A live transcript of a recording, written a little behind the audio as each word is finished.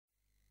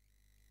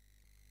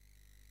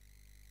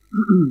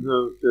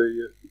of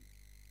the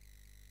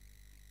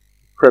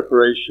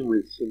preparation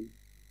with some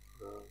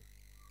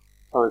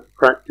time for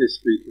practice,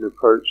 we can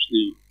approach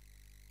the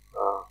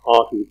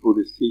heart of the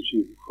Buddha's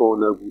teachings, the Four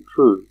Noble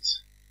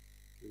Truths.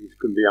 These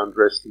can be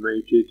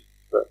underestimated,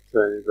 but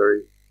they're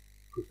very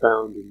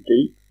profound and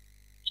deep,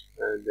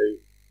 and they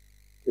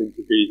tend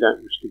to be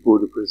that which the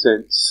Buddha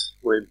presents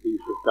when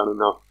people have done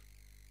enough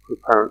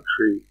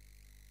preparatory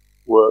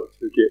work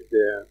to get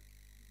their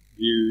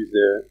views,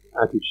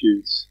 their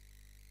attitudes,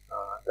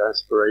 their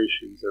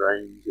aspirations, their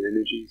aims and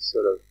energies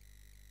sort of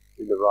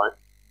in the right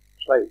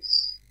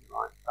place, in the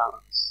right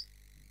balance.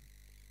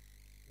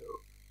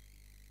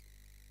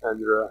 And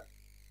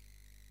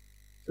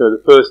so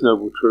the first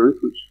noble truth,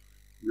 which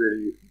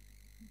really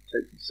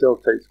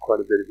takes quite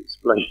a bit of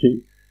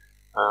explaining,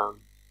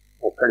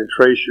 or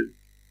penetration,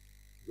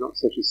 is not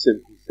such a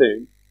simple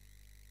thing.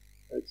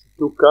 It's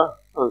dukkha,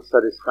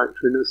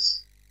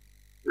 unsatisfactoriness,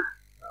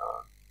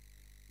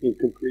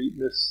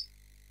 incompleteness,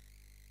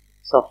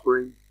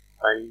 suffering,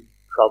 pain,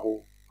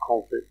 trouble,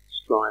 conflict,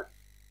 strife,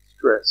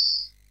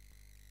 stress,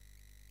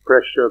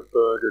 pressure,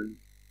 burden.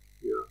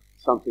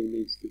 Something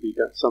needs to be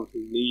done,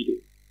 something is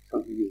needed,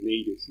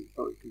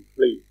 something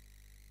complete.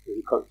 There's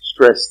a kind of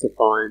stress to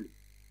find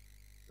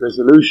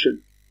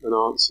resolution and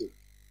answer.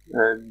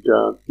 And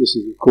this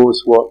is, of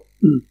course, what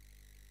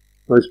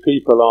most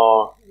people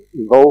are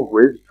involved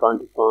with, trying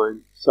to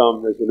find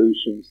some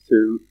resolutions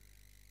to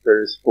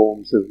various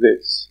forms of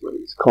this, whether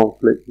it's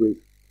conflict with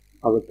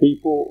other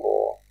people,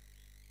 or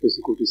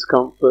physical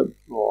discomfort,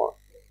 or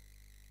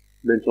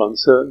mental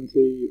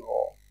uncertainty,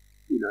 or,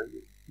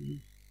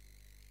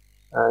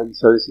 And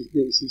so this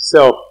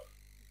itself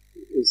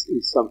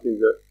is something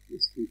that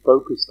is to be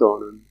focused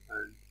on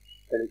and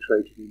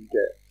penetrated in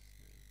depth.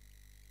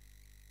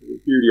 And the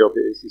beauty of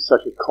it is it's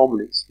such a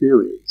common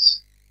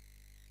experience.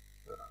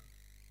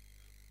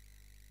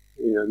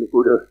 And the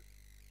Buddha,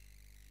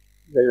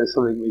 they are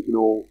something we can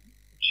all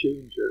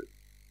tune to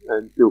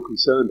and feel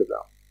concerned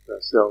about for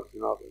ourselves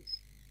and others.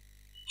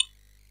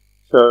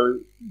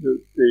 So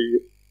the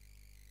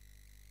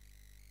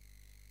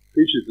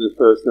features of the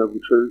First Noble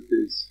Truth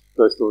is,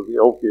 first of all, the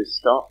obvious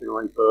stuff, in a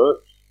way,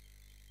 birth.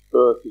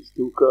 Birth is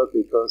dukkha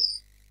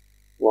because,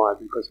 why?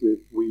 Because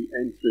we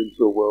enter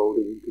into a world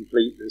of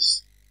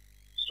incompleteness,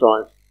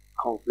 strife,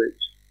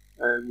 conflict,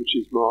 and which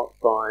is marked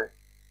by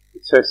the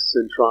tests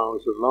and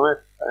trials of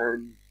life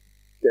and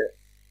death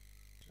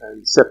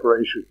and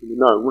separation from the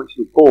known. Once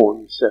you're born,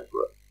 you're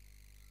separate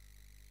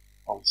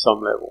on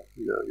some level.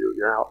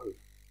 You're out of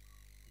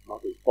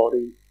mother's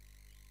body.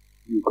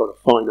 You've got a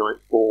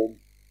finite form.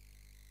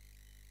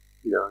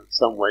 In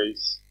some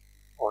ways,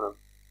 on a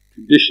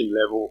conditioned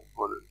level,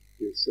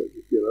 you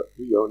feel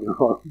you're on your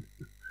own.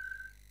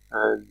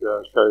 And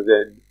so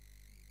then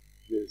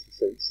there's a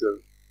sense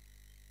of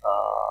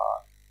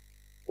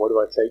what do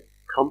I take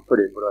comfort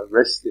in, what do I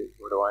rest in,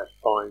 what do I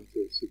find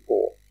to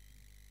support.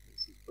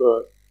 This is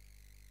birth,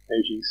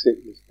 aging,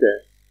 sickness,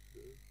 death.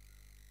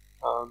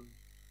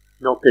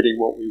 Not getting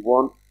what we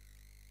want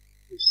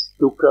is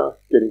dukkha,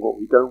 getting what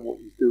we don't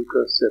want is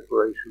dukkha,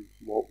 separation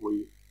from what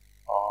we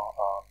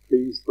are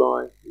pleased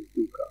by is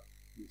dukkha.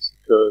 This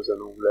occurs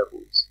on all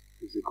levels,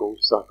 physical,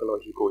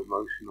 psychological,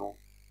 emotional,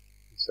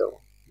 and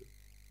so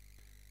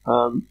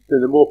on. Then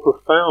the more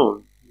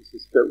profound, this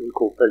is what we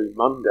call fairly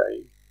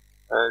mundane,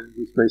 and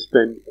we may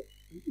spend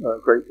a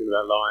great deal of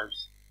our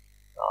lives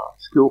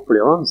skillfully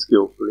or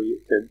unskillfully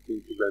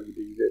attempting to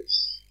remedy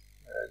this.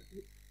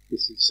 And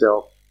this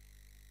itself,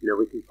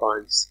 we can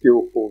find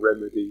skillful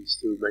remedies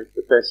to make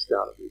the best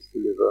out of this, to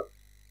live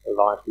a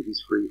life which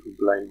is free from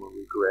blame or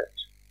regret,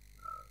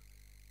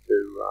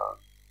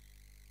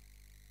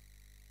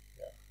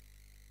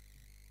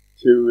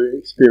 to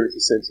experience a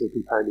sense of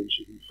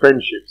companionship and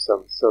friendship.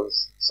 Some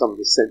of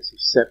the sense of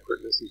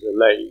separateness is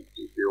allayed.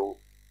 We feel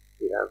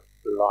we have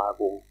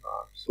reliable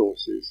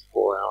sources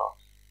for our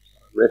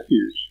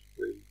refuge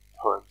when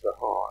times are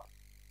hard.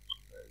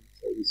 And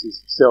so this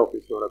is itself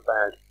is not a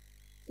bad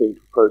thing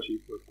to approach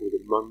it with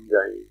a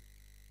mundane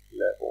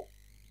level.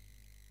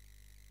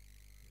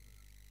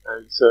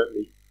 And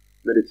certainly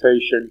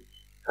meditation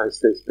has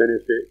this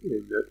benefit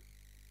in that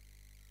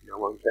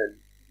one can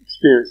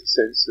experience a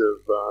sense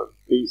of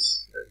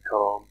peace and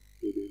calm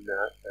within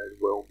that, and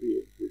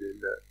well-being within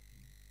that.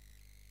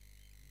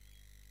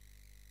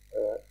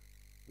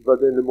 But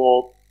then the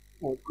more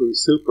what's called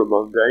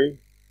supra-mundane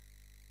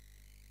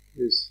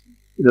is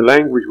in a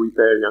language we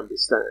barely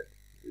understand.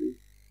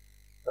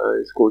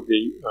 It's called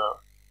the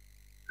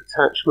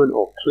attachment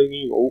or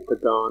clinging or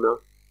upadana.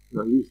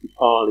 And I use the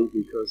Pali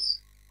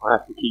because I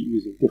have to keep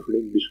using different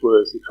English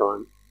words to try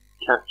and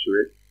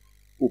capture it.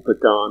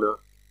 Upadana,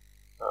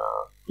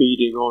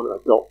 feeding on,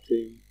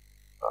 adopting,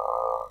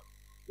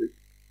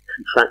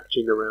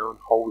 contracting around,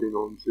 holding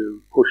on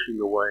to, pushing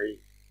away.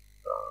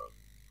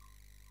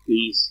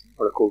 These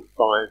what are called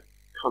 5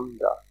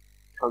 khandha.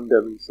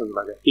 Khandha means something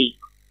like a heap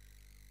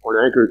or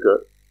an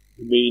aggregate,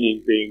 the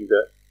meaning being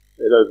that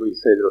although we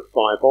say there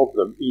are 5 of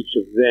them, each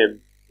of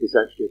them is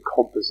actually a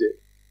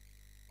composite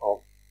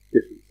of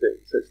different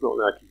things. So it's not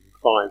like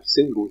 5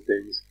 single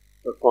things,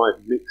 the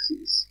five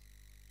mixes.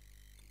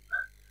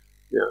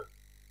 Yeah.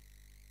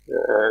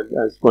 And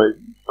as I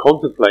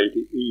contemplate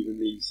it, even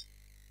these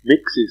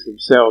mixes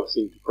themselves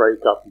seem to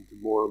break up into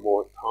more and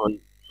more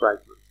tiny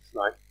fragments. It's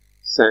like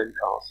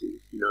sandcastles.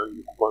 You know,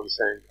 one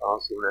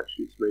sandcastle, and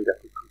actually it's made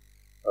up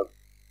of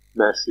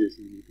masses,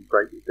 and you can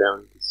break it down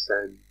into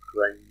sand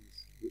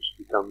grains, which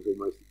becomes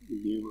almost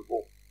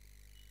innumerable.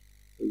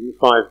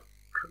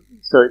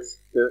 So it's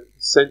the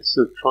sense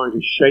of trying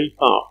to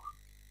shape up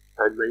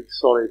and make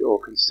solid or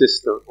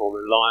consistent or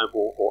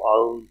reliable or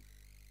own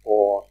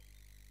or,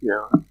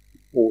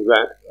 all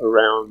that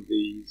around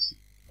these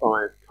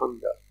five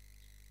khandha.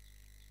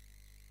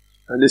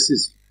 And this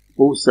is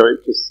also,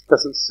 it just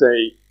doesn't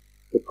say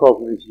the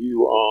problem is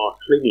you are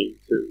clinging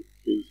to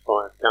these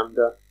five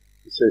khandha.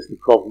 It says the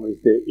problem is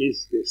there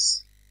is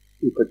this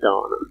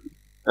upadana.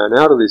 And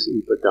out of this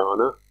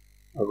upadana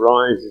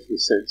arises the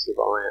sense of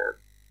I am.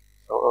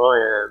 So I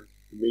am,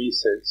 the me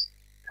sense,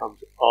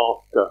 comes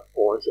after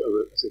or as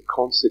a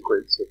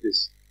consequence of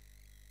this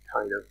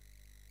kind of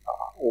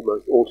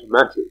almost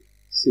automatic,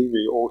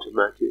 seemingly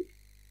automatic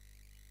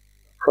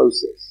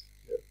process.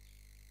 It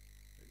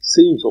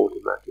seems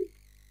automatic.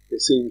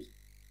 It seems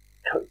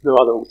no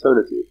other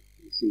alternative.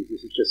 It seems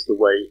this is just the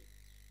way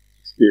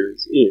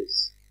experience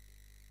is.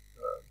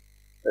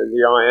 And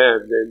the I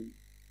am then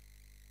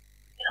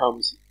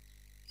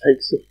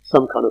takes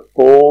some kind of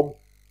form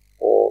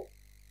or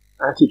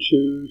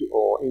attitude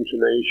or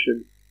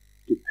inclination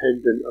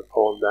dependent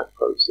upon that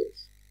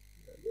process.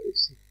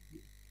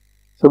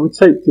 So we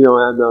take the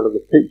I am out of the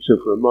picture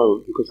for a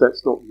moment, because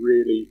that's not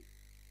really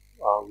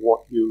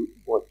what we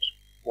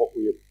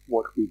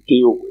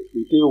deal with.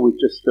 We deal with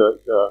just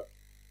the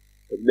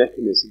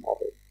mechanism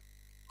of it.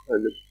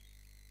 And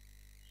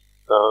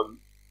the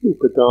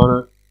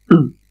upadana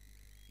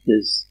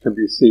can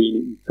be seen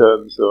in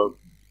terms of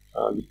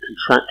the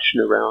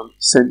contraction around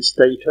sense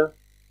data,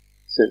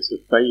 sense of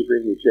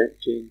favouring,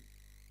 rejecting,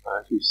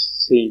 as we've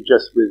seen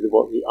just with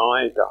what the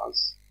I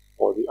does,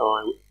 or the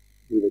I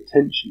with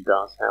attention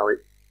does, how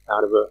it,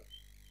 out of a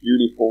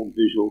uniform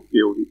visual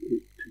field,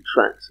 it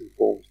contracts and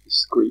forms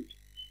discrete,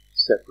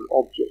 separate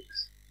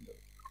objects.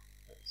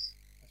 That's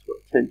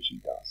what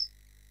attention does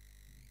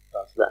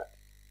that.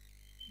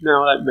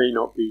 Now, that may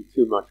not be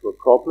too much of a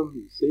problem.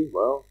 You see,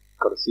 well, you've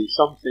got to see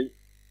something,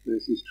 and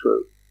this is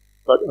true.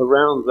 But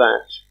around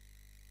that,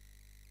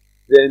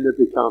 then there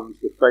becomes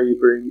the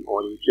favouring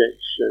or the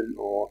rejection,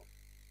 or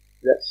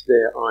that's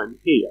there, I'm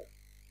here,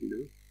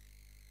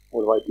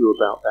 What do I do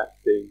about that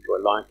thing? Do I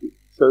like it?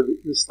 So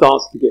it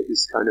starts to get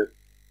this kind of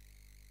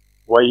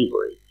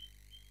wavering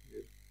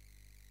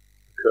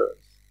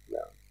occurs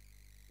around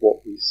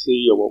what we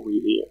see or what we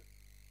hear.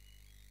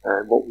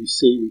 And what we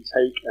see we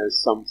take as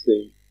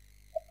something,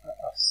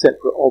 a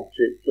separate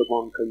object that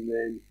one can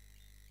then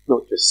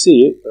not just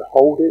see it, but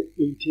hold it,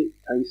 eat it,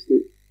 taste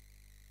it,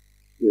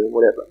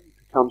 whatever. It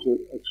becomes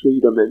a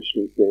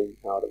three-dimensional thing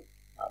out of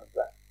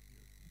that.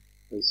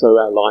 And so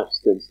our life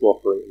tends to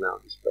operate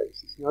around this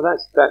basis. Now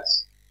that's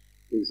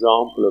an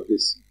example of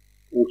this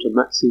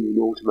seeming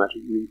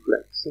automatic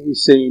reflex. So we've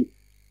seen,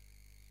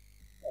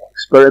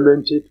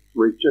 experimented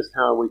with just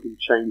how we can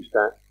change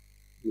that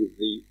with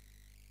the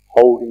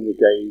holding the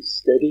gaze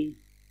steady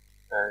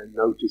and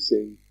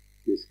noticing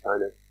this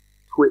kind of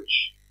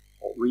twitch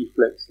or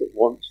reflex that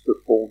wants to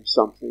form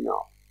something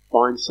up,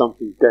 find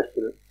something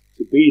definite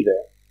to be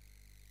there.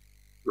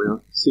 When I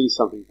see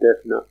something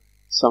definite,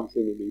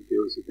 something in me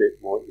feels a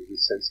bit more, there's a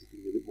sense of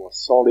being a bit more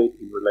solid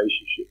in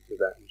relationship to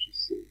that which is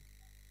seen.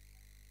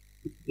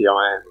 The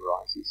I am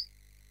arises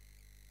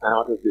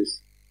out of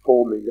this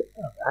forming of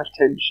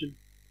attention,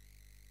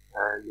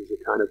 and there's a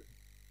kind of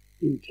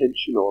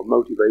intention or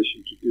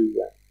motivation to do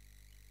that.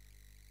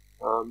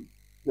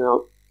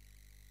 Now,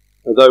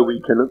 although we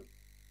can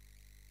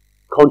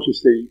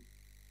consciously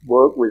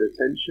work with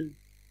attention,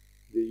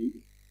 the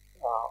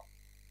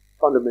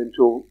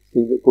fundamental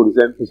thing that Buddha is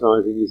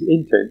emphasizing is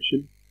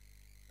intention,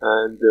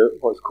 and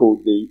what's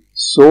called the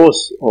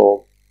source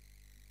of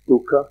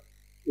dukkha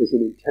is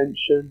an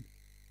intention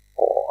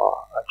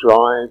or a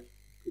drive,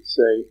 you could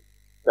say,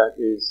 that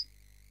is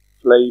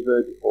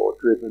flavored or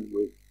driven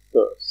with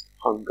thirst,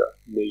 hunger,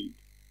 need,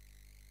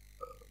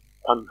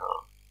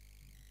 tanha.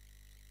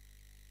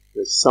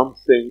 There's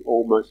something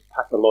almost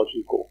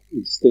pathological,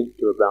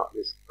 instinctive about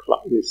this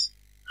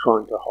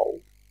trying to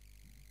hold.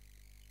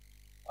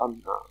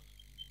 Tanha.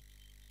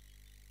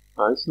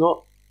 It's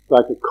not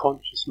like a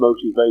conscious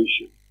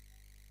motivation,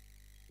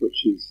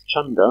 which is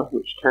chanda,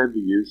 which can be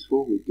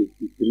useful. We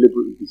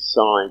deliberately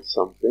decide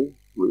something,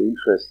 we're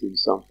interested in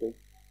something.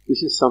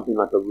 This is something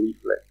like a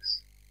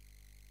reflex.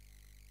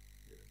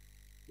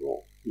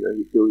 You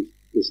feel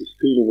there's this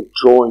feeling of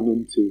drawing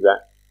into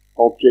that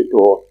object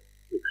or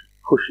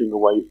pushing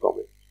away from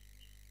it.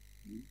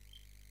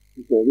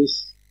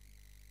 This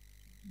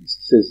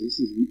says this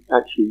is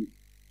actually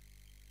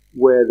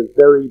where the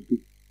very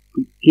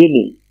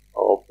beginning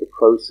of the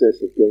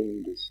process of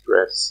getting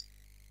distress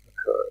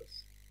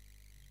occurs.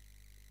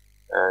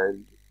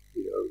 And,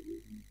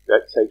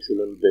 that takes a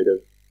little bit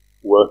of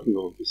working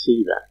on to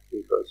see that,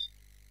 because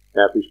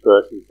The average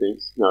person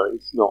thinks, no,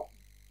 it's not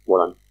what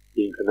I'm,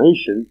 the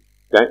inclination,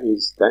 that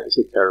is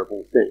a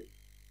terrible thing.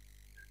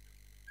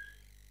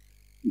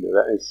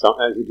 That is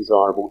a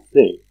desirable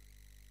thing.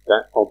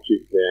 That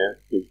object there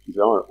is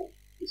desirable.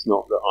 It's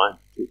not that I'm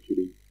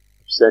particularly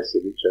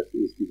obsessive, it just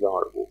is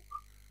desirable.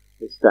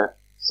 It's that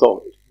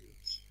solid.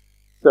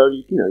 So,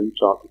 you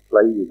try to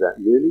play with that,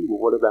 really. Well,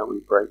 what about when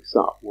it breaks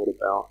up? What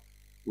about,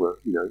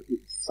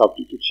 it's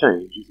subject to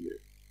change, isn't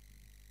it?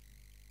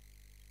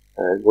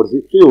 And what does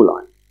it feel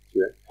like to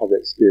have that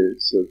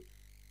experience of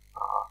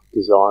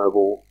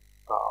desirable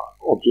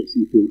objects that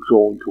you feel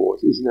drawn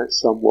towards? Isn't that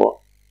somewhat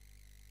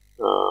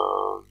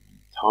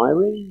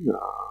tiring,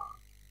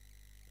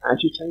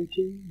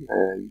 agitating?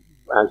 And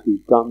as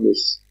we've done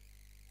this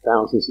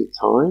thousands of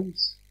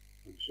times,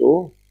 I'm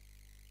sure,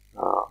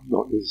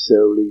 not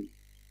necessarily,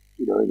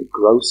 in a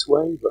gross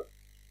way, but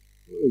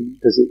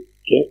does it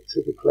get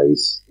to the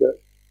place that,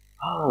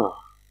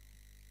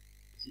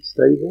 does it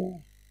stay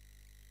there?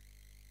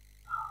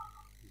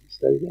 Does it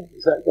stay there?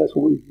 That's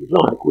what we would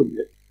like, wouldn't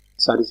it?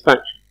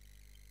 Satisfaction.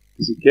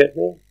 Does it get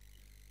there?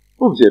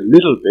 Obviously a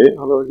little bit,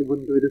 otherwise it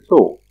wouldn't do it at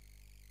all.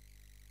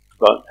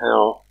 But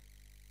how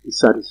the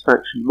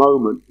satisfaction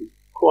moment is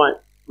quite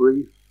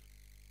brief,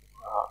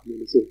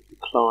 there's a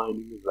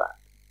declining of that.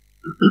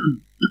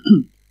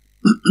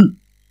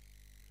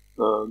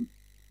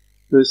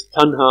 There's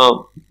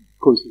tanha, of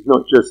course, it's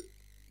not just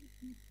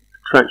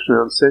attraction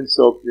around sense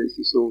objects,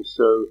 it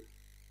also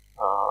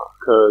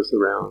occurs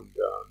around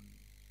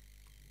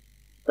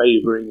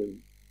favouring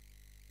and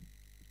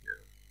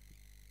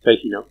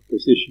taking up a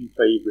position,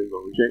 favouring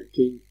or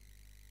rejecting,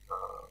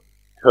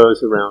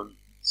 occurs around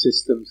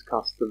systems,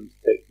 customs,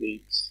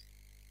 techniques,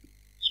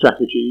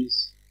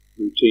 strategies,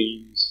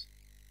 routines,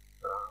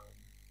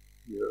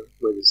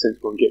 where the sense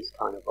one gets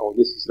kind of,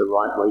 this is the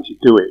right way to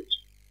do it.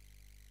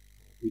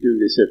 We do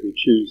this every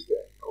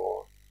Tuesday,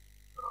 or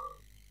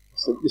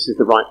so this is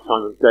the right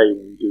time of day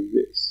when we do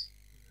this.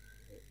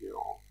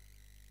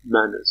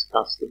 Manners,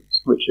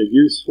 customs, which are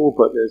useful,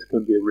 but there's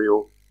going to be a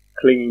real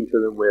clinging to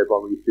them whereby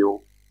we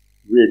feel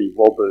really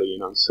wobbly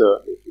and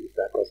uncertain if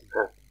that doesn't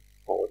happen,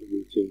 or the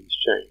routines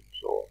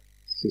change, or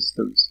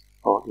systems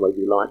aren't the way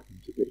we like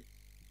them to be.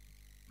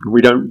 And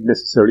we don't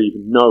necessarily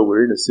even know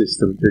we're in a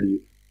system until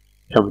you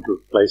come to a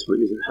place where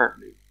it isn't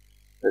happening,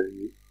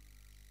 and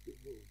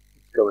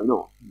what's going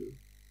on.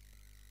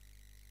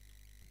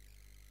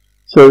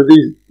 So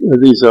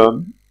these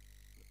are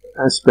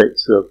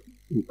aspects of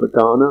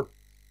upadana.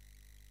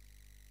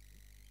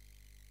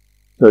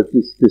 So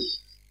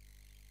this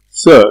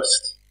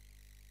thirst,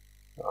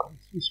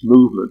 this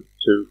movement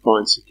to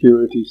find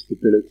security,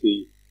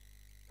 stability,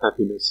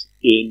 happiness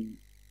in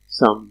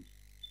some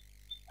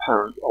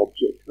apparent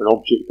object, an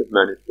object that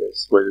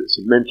manifests, whether it's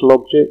a mental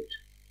object,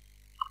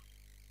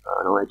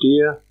 an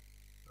idea,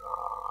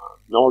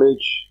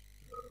 knowledge,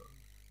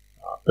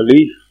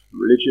 belief,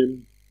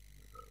 religion,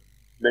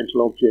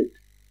 mental object,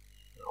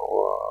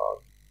 or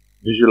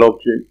visual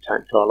object,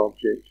 tactile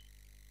object.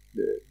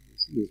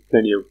 There's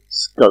plenty of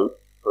scope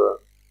for a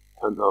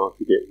tanha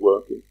to get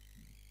working.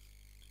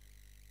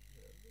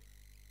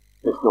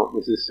 It's not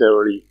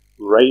necessarily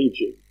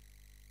raging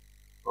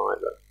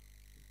either.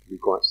 It can be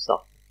quite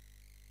subtle.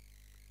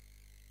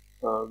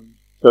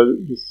 So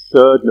the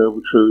third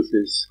noble truth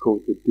is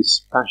called the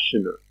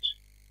dispassionate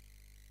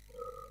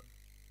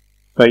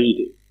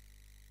fading.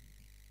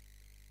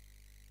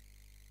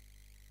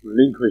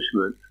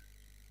 Relinquishment,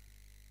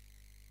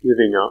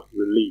 giving up,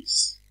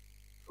 release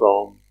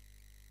from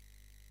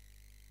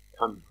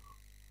tanha.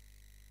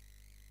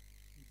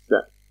 Is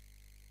that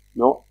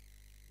not?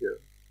 Yeah.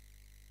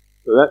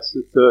 So that's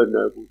the third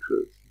noble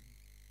truth.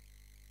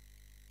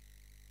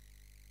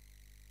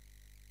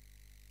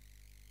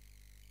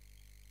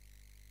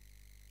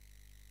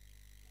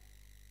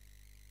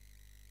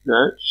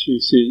 Now, you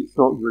see, it's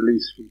not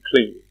release from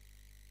clinging.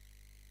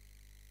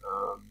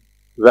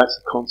 That's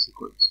a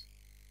consequence.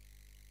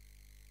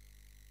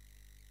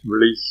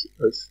 Release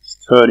as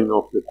turning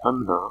off the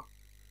tanha,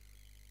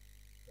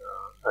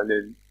 and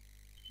then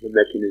the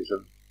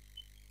mechanism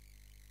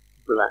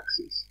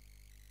relaxes.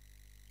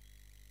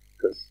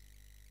 Because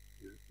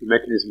the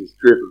mechanism is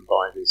driven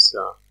by this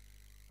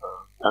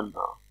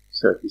tanha.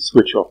 So if you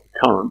switch off the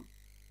current,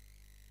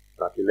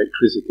 like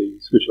electricity, you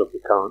switch off the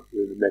current,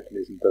 then the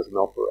mechanism doesn't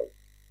operate.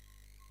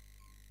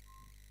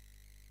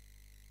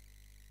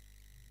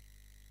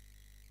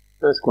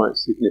 That's quite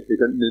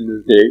significant. And then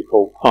there's the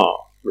Eightfold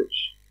Path,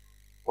 which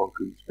one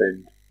can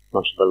spend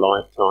much of a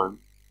lifetime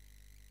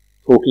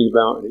talking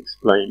about and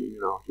explaining,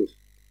 and I'll just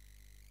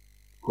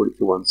put it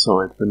to one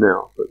side for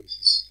now. But this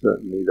is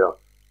certainly the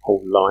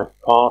whole life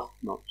path,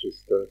 not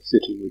just a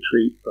sitting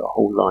retreat, but a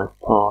whole life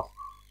path.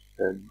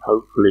 And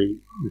hopefully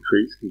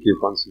retreats can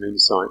give one some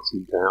insights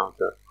into how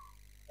to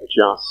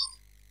adjust,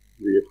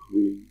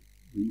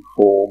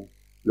 reform,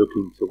 look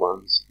into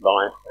one's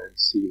life and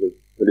see the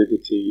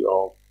validity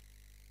of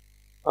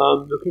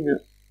looking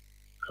at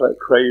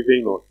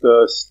craving or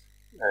thirst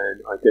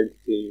and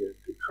identity and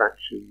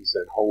contractions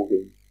and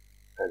holding,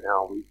 and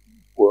how we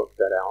work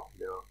that out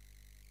in our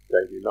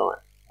daily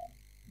life.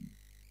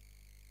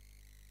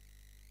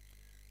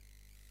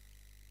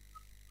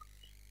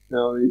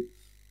 Now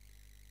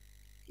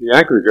the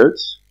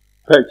aggregates,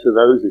 back to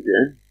those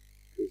again,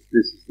 because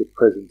this is the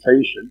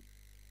presentation.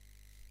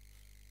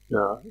 We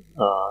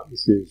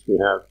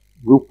have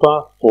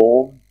rupa,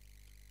 form,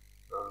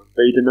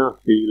 vedana,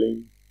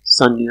 feeling,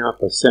 sanya,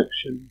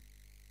 perception,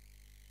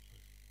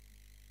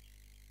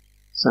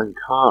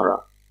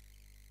 sankhara,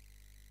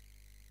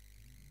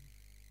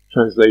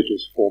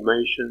 translators,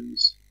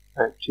 formations,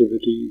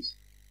 activities.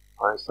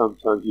 I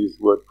sometimes use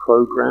the word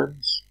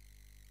programs,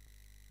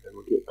 and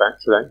we'll get back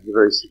to that. It's a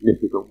very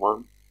significant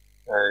one.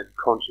 And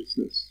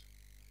consciousness.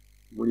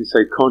 When you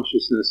say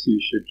consciousness,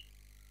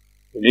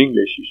 in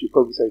English, you should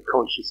probably say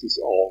consciousness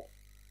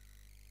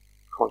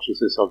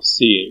of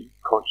seeing,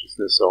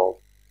 consciousness of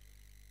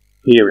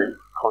hearing,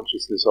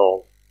 consciousness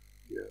of,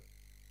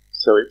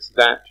 So it's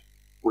that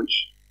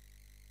which,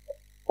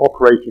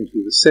 operating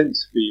through the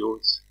sense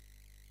fields,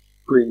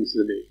 brings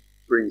them in,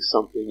 brings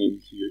something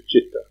into your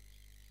citta.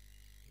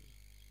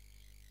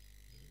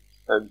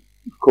 And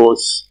of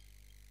course,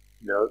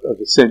 of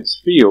the sense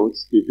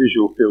fields, the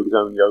visual field is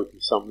only open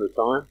some of the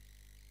time.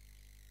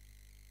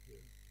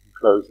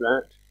 Close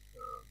that.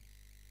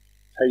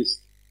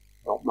 Taste,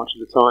 not much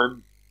of the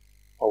time.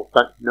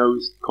 Olfact,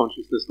 nose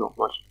consciousness, not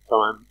much of the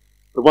time.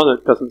 The one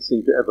that doesn't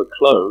seem to ever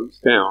close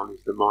down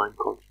is the mind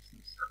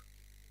consciousness.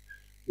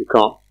 You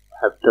don't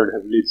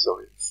have lids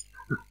on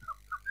it.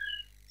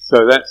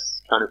 So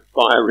that's kind of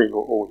firing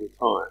all the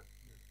time.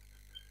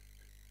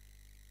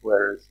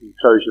 Whereas you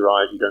close your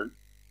eyes,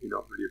 you're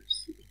not really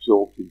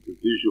absorbed into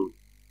visual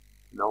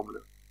phenomena.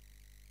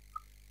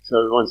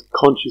 So one's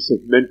conscious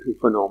of mental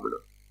phenomena.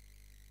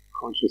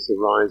 Conscious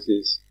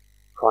arises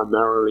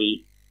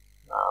primarily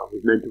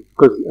with mental,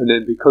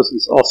 because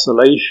this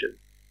oscillation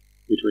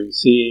between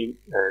seeing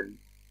and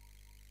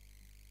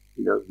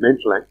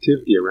mental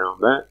activity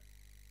around that.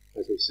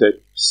 As I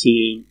said,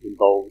 seeing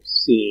involves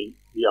seeing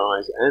the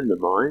eyes and the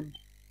mind,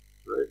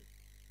 right?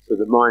 So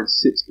the mind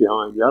sits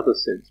behind the other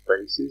sense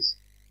bases,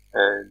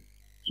 and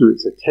through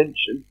its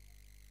attention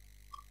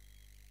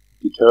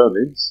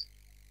determines,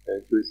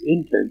 and through its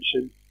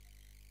intention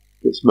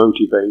gets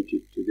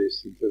motivated to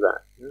this and to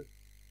that. Yeah?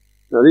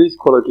 Now these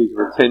qualities of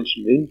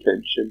attention and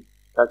intention,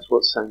 that's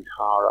what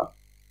sankhara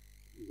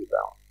is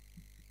about.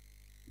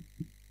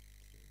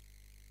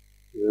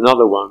 There's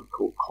another one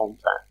called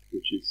contact,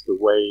 which is the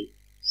way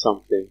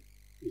something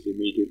is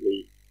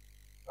immediately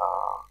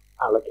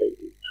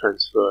allocated,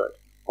 transferred.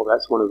 Oh,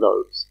 that's one of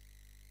those.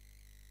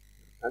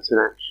 That's an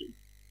action.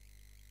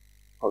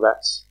 Oh,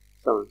 that's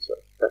so-and-so.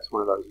 That's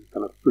one of those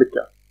kind of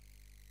flicker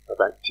of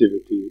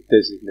activity that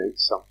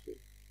designates something.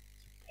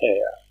 It's a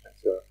pair.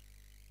 That's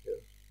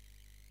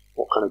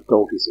what kind of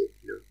dog is it?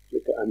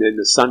 Flicker. And then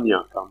the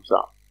sanya comes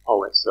up.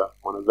 Oh, it's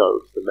one of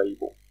those, the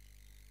label.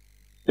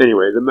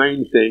 Anyway, the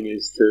main thing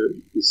is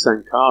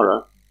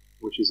sankhara,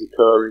 which is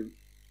occurring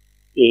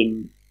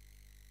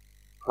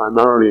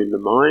primarily in the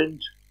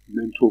mind,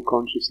 mental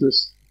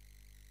consciousness,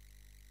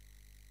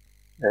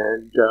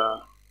 and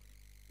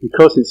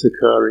because it's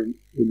occurring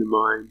in the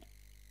mind,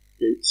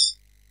 you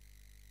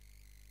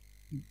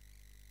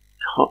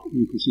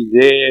can see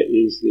there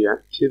is the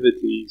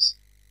activities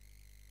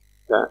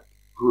that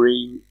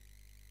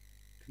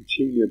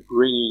continue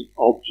bringing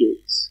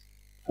objects,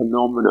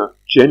 phenomena,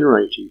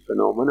 generating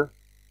phenomena,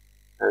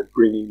 and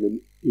bringing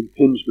them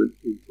impingement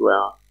into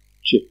our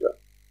citta,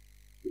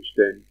 which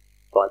then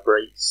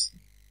vibrates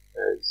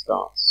and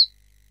starts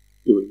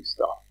doing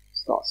stuff,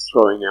 starts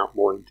throwing out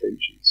more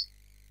intentions.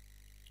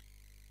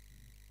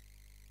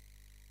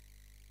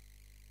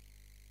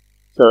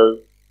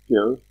 So,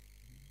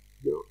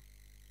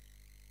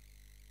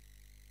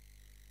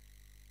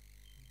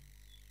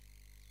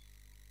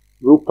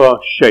 rupa,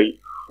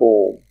 shape,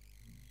 form,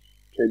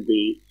 can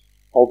be,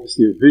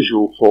 obviously a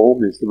visual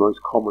form is the most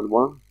common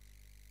one,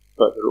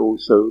 but there are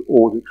also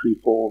auditory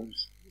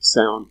forms,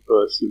 sound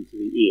bursts into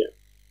the ear.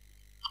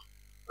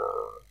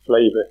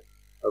 Flavour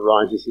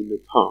arises in the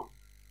tongue.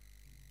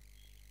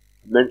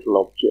 A mental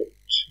object,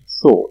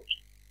 thought,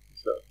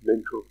 is a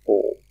mental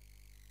form.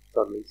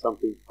 Suddenly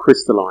something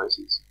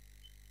crystallizes.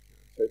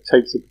 So it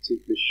takes a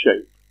particular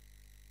shape,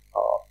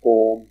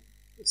 form,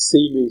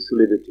 seeming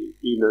solidity.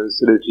 Even though the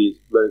solidity is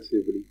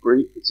relatively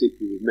brief,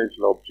 particularly with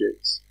mental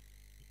objects,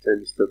 it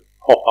tends to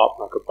pop up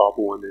like a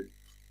bubble and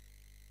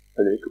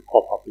then it could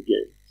pop up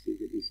again. So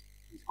these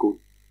called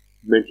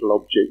mental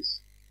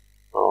objects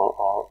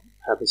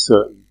have a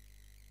certain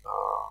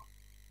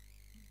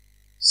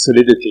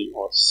solidity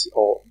or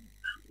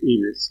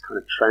even its kind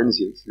of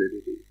transient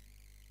solidity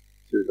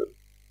to them.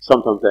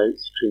 Sometimes they're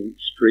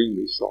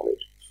extremely solid,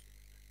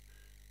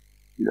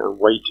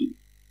 weighty.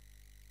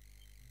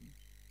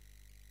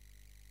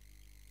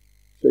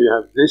 So you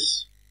have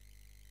this,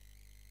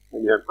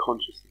 and you have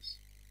consciousness.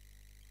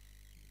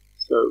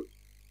 So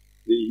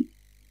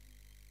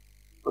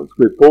once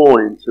we're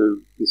born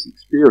into this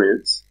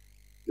experience,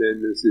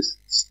 then there's this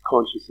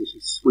consciousness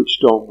is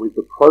switched on with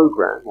the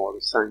program, or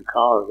the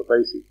sankhara, the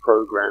basic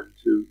program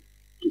to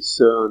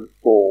discern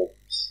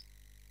forms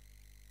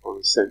on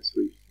a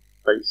sensory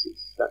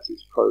basis. That's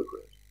its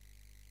program.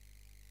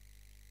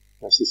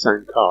 That's the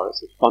sankara.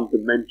 That's a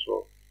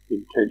fundamental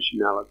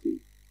intentionality.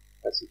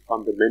 That's a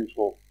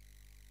fundamental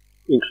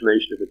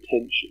inclination of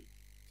attention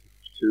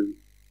to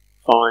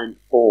find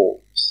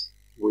forms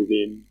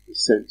within the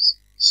sense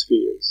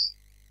spheres.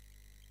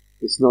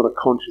 It's not a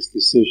conscious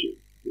decision.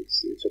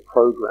 It's a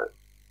program.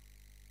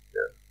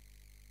 Yeah.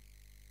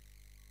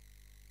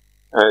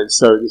 And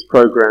so this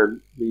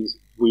program means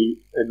we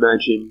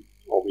imagine,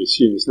 or we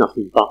assume, it's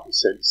nothing but the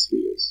sense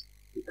spheres,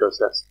 because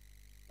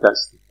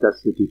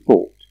that's the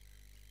default.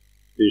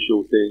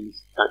 Visual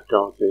things,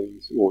 tactile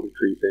things,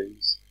 auditory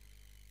things,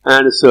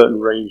 and a certain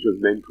range of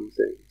mental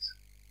things,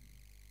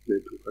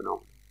 mental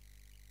phenomena.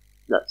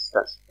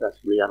 That's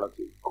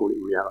reality. Call it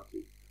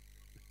reality.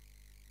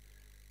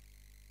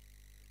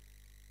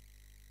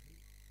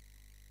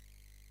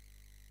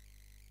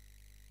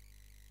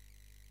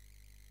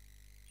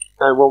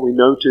 And what we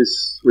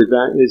notice with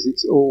that is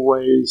it's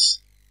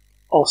always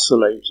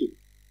oscillating,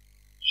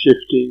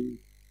 shifting.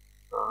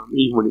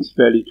 Even when it's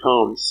fairly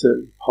calm, it's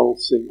certainly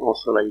pulsing,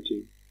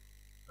 oscillating.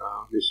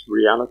 This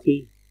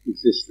reality,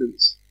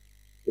 existence,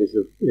 is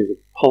a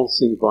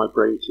pulsing,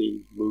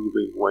 vibrating,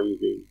 moving,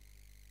 waving,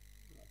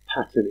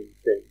 patterning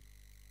thing,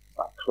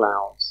 like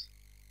clouds.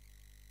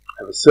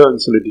 Have a certain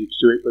solidity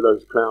to it, but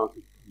those clouds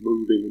are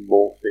moving and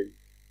morphing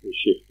and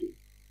shifting.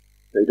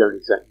 They don't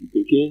exactly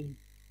begin,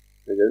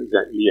 they don't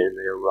exactly end,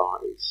 they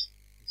arise.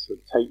 So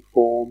take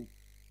form,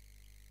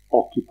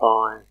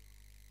 occupy,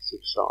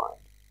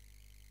 subside,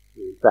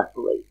 they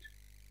evaporate.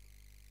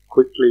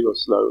 Quickly or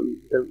slowly,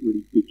 they don't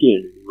really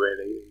begin anywhere,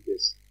 they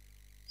just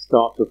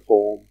start to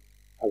form,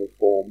 have a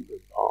form, and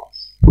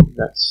pass.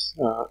 That's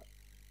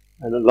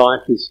and a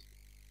life is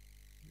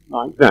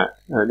like that.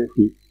 And if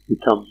we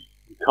become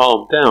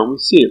calm down, we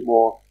see it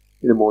more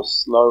in a more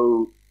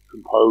slow,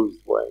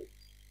 composed way.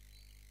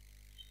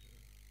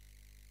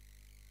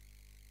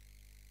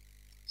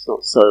 It's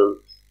not so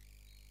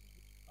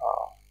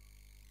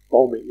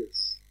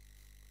voluminous.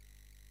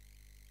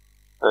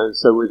 And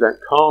so with that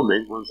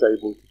calming, one's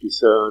able to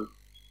discern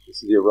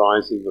this is the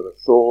arising of a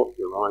thought,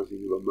 the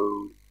arising of a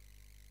mood,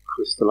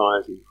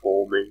 crystallizing,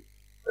 forming,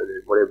 and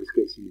then whatever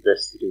gets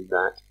invested in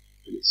that,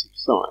 and it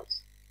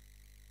subsides.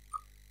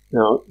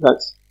 Now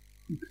that's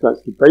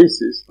the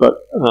basis,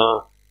 but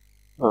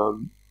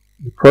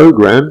the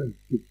program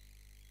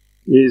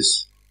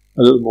is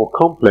a little more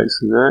complex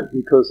than that,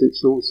 because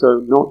it's also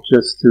not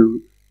just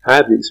to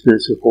have the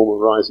experience of form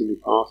arising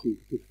and passing,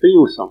 but to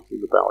feel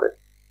something about it,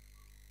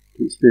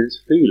 to experience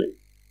feeling.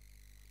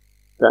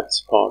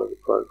 That's part of the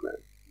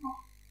program,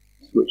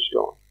 switched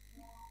on.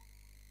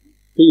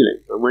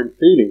 Feeling, and when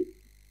feeling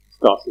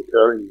starts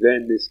occurring,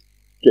 then this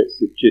gets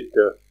the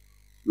citta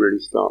really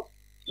start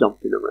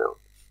jumping around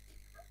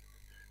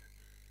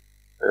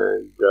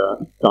and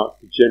starts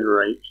to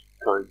generate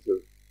kinds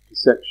of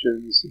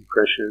perceptions,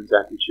 impressions,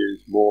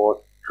 attitudes, more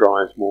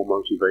drives, more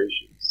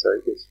motivations. So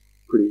it gets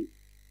pretty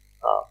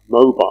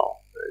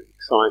mobile and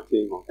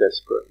exciting or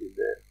desperate in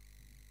there.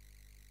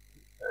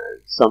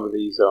 And some of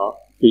these are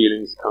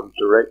feelings come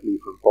directly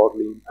from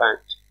bodily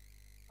impact,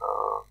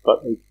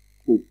 but they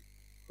will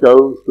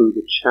go through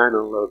the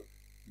channel of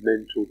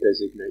mental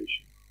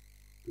designation,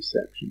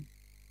 perception.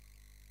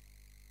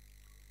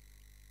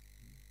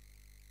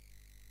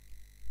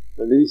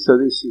 And so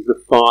this is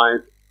the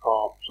five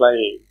are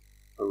playing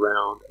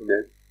around, and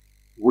they're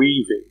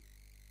weaving,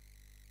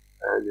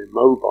 and they're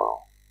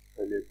mobile,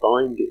 and they're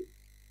binding.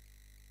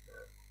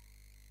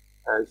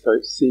 And so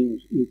it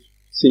seems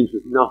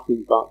there's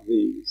nothing but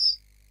these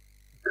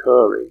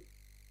occurring.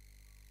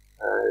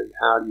 And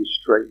how do you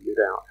straighten it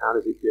out? How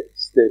does it get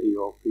steady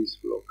or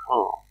peaceful or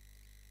calm?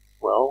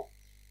 Well,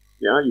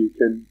 yeah, you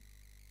can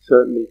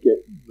certainly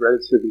get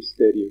relatively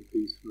steady and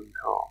peaceful and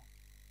calm.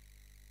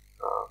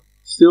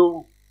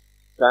 Still,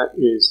 that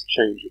is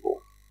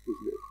changeable,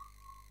 isn't it?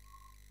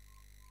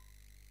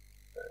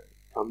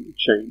 It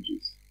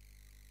changes.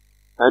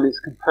 And it's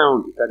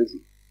compounded. That is,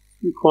 it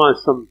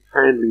requires some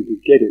handling to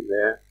get it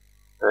there,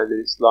 and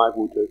it's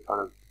liable to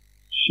kind of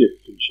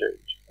shift and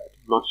change.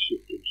 It must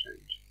shift and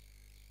change.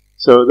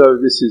 So although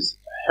this is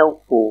a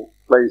helpful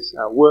place,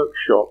 our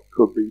workshop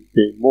could be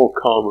being more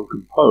calm and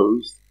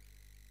composed,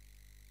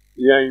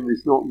 the aim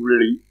is not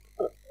really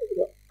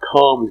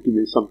calm is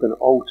giving some kind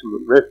of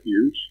ultimate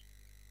refuge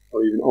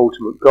or even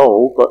ultimate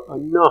goal, but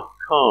enough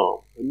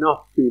calm,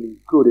 enough feeling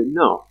good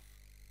enough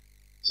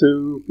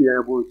to be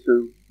able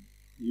to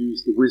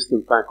use the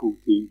wisdom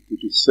faculty to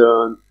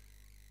discern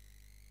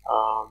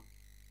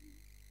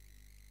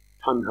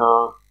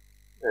tanha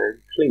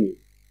and clinging,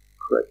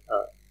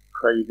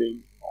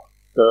 craving,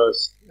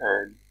 thirst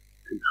and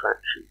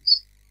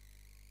contractions.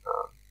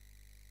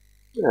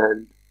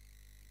 And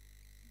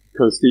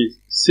because these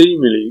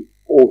seemingly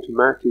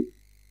automatic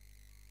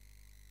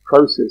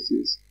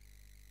processes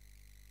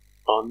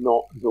are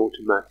not as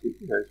automatic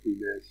as we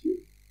may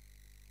assume.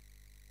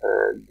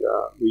 And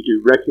we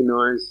do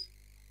recognize,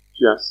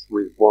 just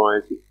with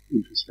wise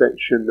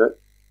introspection, that,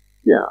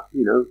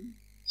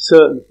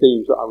 certain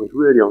themes that I was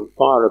really on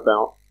fire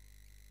about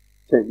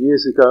 10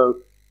 years ago,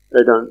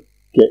 they don't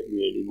get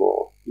me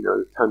anymore.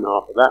 The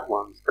tanha for that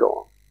one's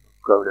gone.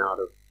 grown out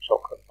of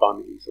chocolate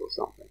bunnies or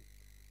something.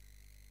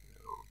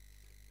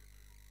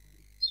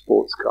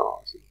 Sports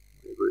cars,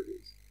 whatever it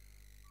is.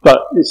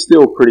 But it's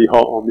still pretty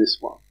hot on this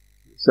one.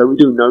 So we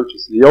do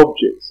notice the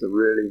objects are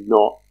really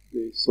not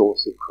the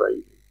source of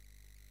craving.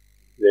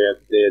 They're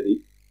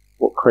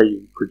what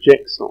craving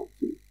projects onto.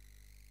 The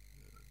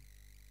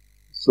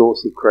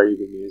source of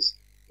craving is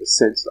the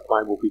sense that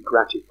I will be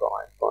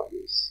gratified by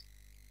this.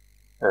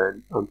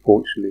 And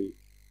unfortunately,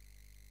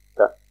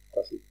 that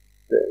doesn't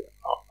bear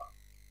up.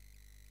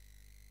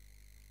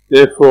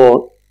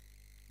 Therefore,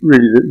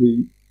 really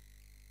the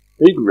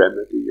big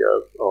remedy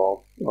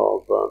of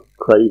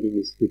craving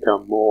is to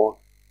become more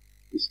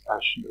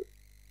dispassionate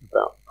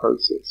about the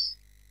process,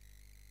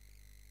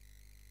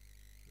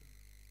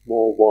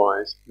 more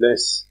wise,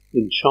 less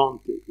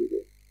enchanted with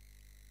it,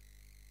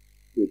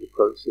 with the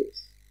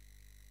process.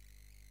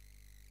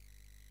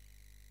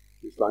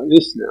 It's like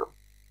this now,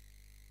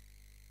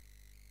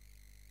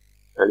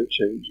 and it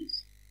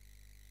changes.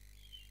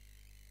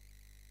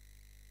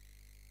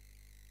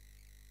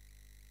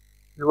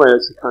 In a way,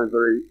 it's a kind of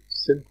very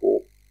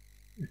simple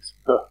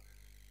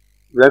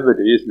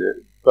remedy, isn't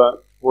it?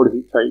 But what does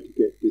it take to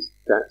get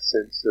that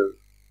sense of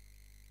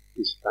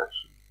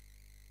dispassion?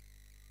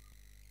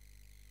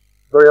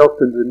 Very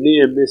often the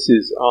near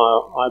misses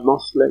are, I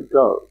must let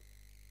go.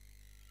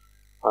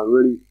 I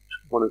really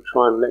want to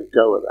try and let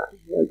go of that.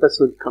 That's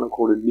what's kind of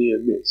called a near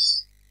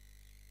miss.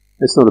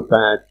 It's not a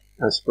bad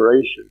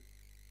aspiration,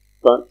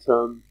 but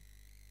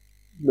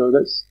no,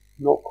 that's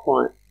not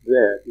quite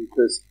there,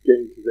 because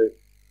getting to the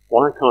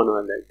why can't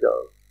I let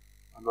go?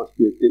 I must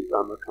be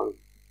I'm a kind of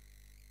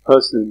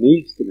person who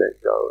needs to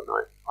let go, and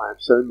I have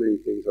so many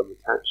things I'm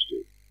attached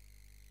to.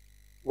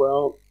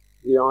 Well,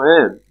 the I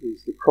am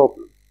is the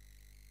problem.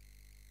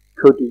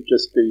 Could it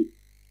just be,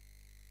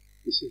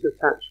 this is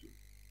attachment.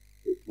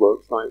 It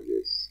works like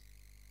this.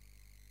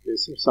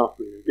 There's some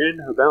suffering. Again,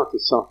 about to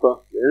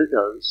suffer. There it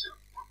goes.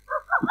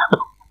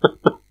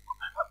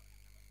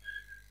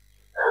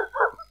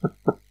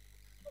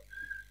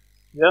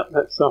 Yep,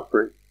 that's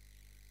suffering.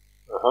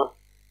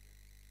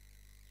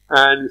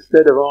 And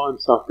instead of, I'm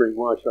suffering,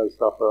 why should I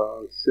suffer?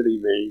 Oh, silly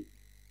me.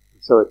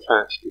 I'm so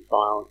attached,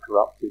 defiled,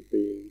 corrupted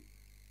being.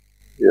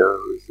 So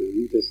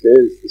just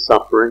there's the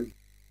suffering.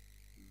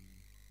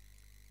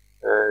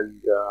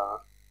 And,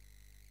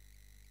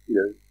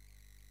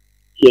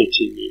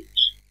 getting it.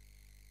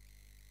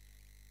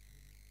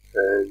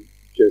 And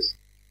just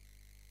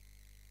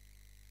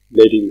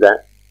letting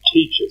that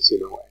teach us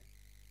in a way.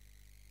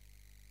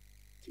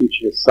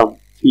 Teaching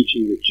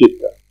the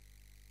citta.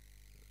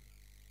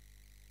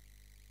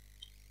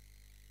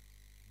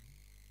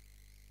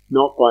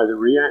 Not by the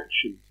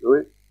reaction to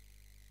it,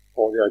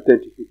 or the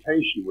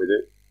identification with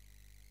it,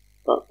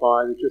 but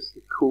by just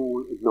the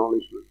cool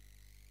acknowledgement.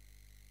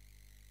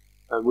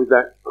 And with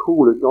that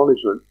cool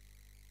acknowledgement,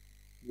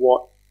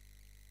 what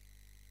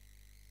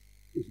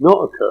is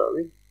not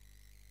occurring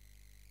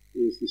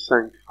is the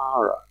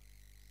sankhara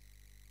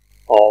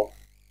of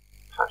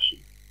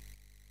passion,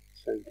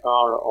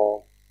 sankhara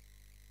of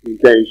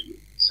engagement,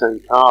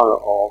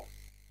 sankhara of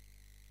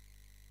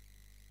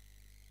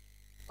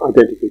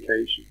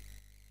identification.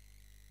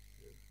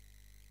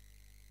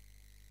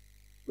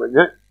 When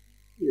that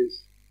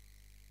is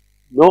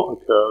not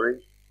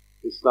occurring,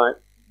 it's like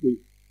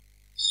we've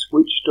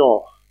switched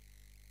off,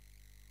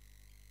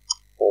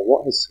 or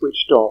what has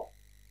switched off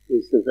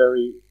is the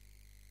very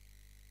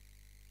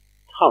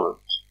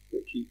current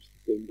that keeps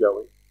the thing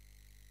going.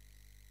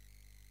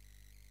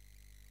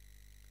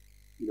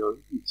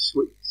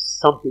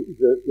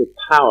 The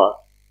power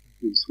has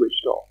been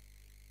switched off,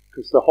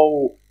 because the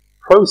whole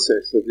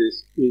process of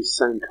this is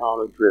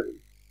sankhara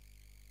driven.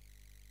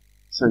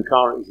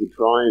 Sankhara is the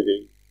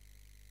driving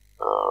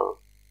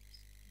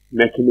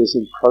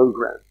mechanism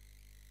program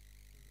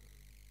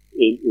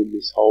in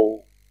this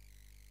whole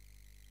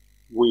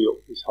wheel,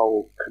 this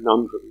whole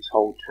conundrum, this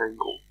whole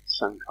tangle,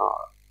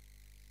 sankhara.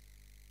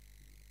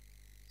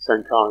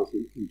 Sankhara is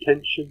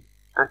intention,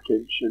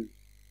 attention,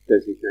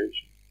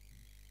 designation.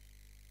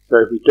 So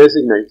if we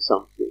designate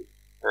something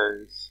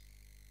as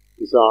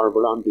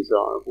desirable,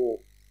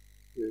 undesirable,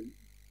 then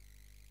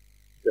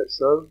is that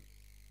so?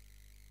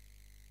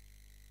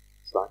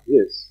 It's like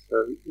this. So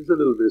there's a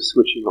little bit of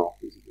switching off,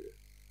 isn't there?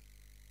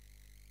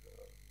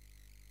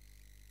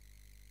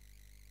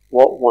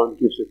 What one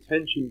gives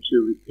attention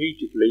to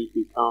repeatedly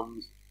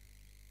becomes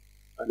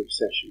an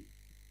obsession.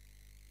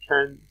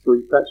 So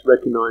we perhaps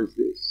recognise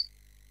this.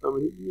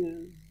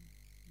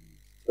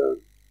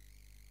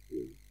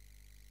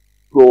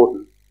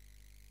 Broaden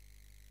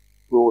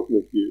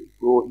the view.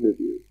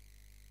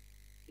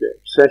 Get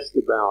obsessed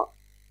about,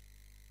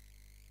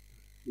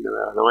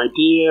 an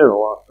idea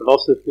or a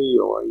philosophy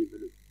or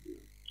even a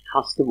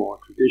custom or a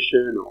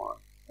tradition or,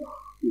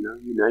 you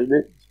name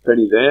it. It's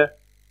plenty there.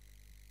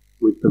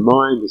 With the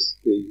mind, it's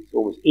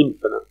almost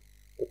infinite,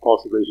 the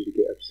possibility to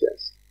get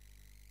obsessed.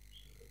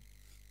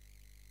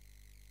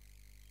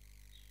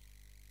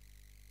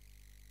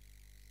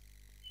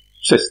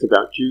 Obsessed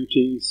about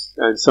duties,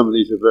 and some of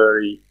these are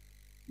you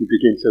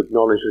begin to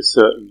acknowledge a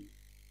certain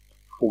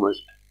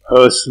almost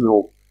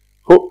personal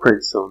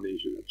footprints on these.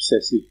 You're an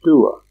obsessive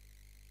doer,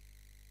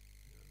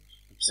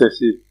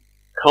 obsessive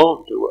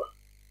can't doer.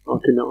 I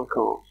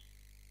can't.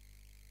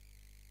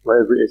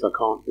 Whatever it is, I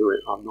can't do it.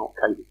 I'm not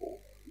capable.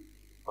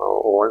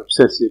 Or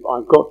obsessive,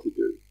 I've got to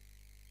do.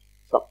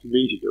 It's up to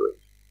me to do it.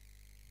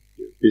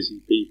 Busy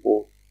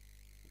people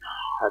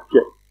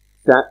get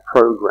that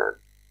program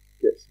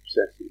gets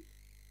obsessive.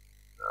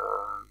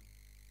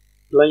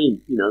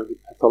 Blame, the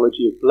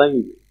pathology of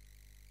blaming.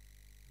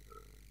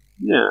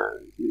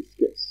 It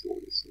gets all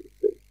this sort of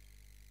thing.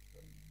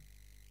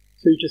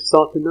 So you just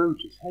start to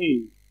notice,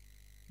 hey,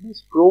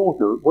 let's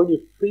broaden. When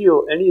you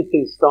feel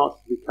anything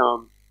starts to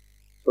become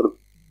sort of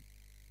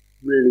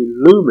really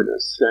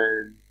luminous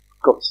and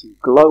got some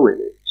glow in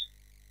it,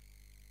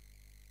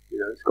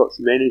 it's got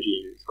some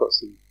energy in it, it's got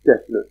some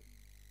definite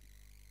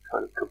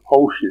kind of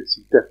compulsion,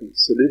 some definite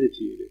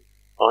solidity in it.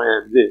 I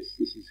am this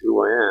is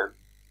who I am.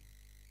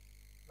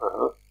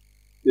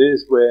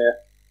 There's where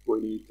we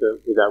need to,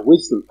 with our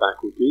wisdom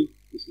faculty,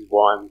 this is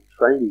why I'm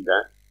training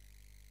that,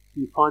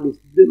 you find these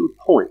little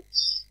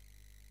points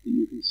that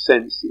you can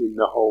sense in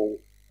the whole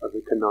of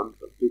the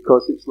conundrum.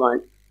 Because it's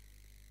like,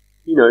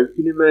 you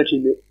can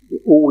imagine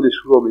that all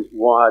this room is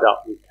wired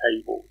up with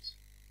cables,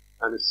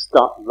 and there's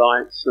stuff,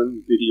 lights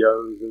and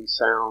videos and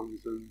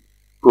sounds and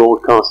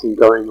broadcasting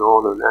going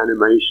on and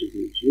animations,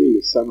 and gee,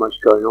 there's so much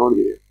going on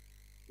here.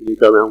 And you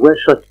go around, where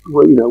should I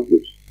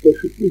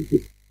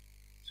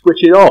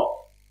switch it off?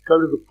 Go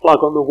to the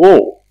plug on the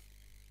wall.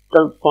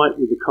 Don't fight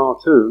with the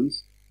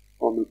cartoons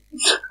on the,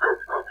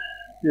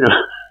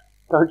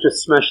 don't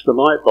just smash the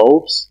light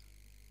bulbs.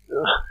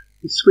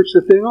 Switch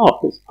the thing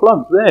off. It's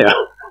plugged there.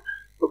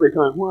 But we're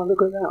going, well,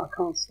 look at that. I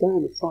can't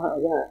stand the sight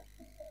of that.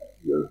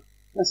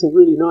 That's a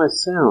really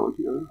nice sound,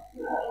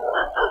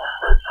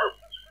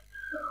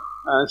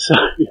 And so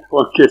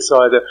one gets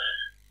either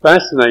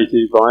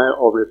fascinated by it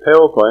or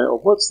repelled by it, or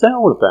what's that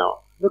all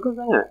about? Look at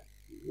that.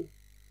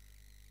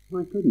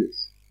 My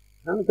goodness.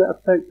 How does that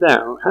affect that?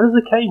 How does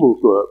the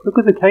cables work? Look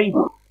at the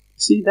cable.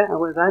 See that,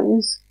 where that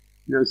is?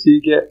 So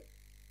you get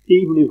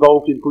even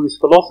involved in Buddhist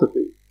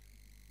philosophy.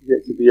 You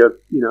get to be a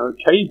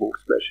cable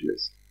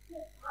specialist.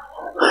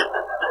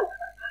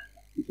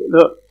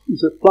 Look,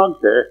 there's a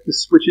plug there,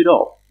 just switch it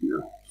off,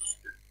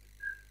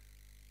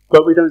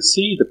 But we don't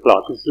see the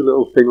plug, it's a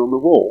little thing on the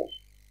wall.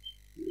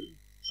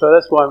 So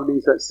that's why we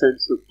need that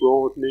sense of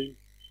broadening,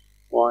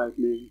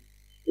 widening,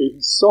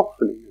 even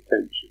softening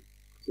attention.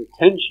 Because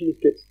attention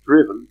gets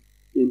driven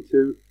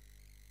into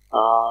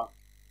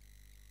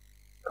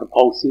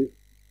compulsive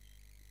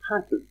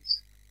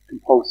patterns,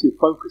 compulsive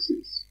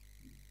focuses.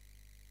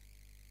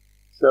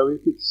 So we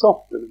could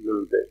soften a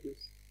little bit.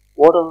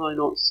 What am I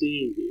not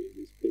seeing here in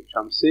this picture?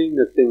 I'm seeing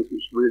the things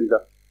which really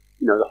the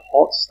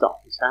hot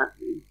stuff is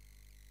happening.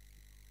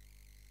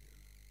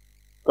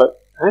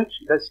 But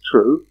actually, that's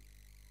true.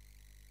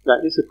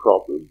 That is a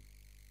problem.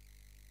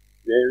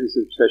 There is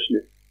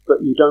obsession,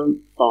 but you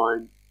don't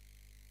find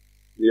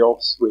the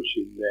off switch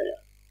in there.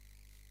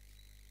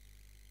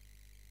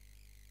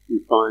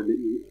 You find that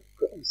you've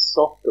got a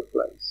softer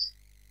place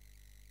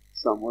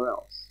somewhere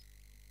else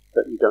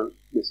that you don't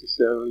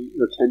necessarily,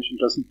 your attention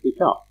doesn't pick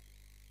up.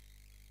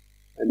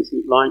 And it's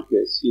like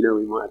this, we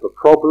might have a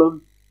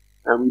problem,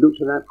 and we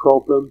looked at that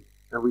problem,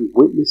 and we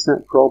witnessed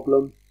that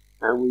problem,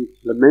 and we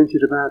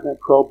lamented about that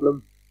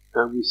problem,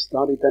 and we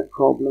studied that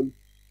problem,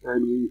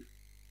 and we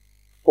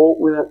fought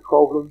with that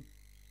problem,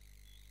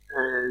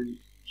 and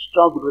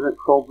struggled with that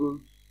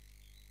problem,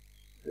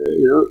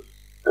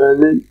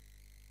 and then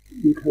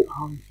you go,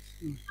 I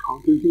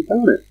can't do anything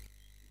about it.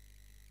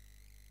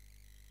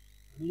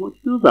 I don't know what to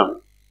do about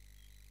it.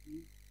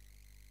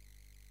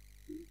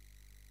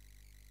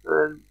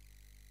 And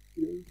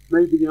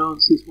maybe the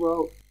answer is,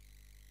 well,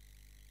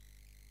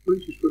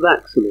 we just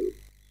relax a little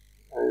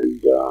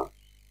and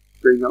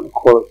bring up the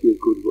quality of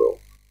goodwill.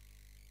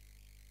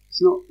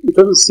 It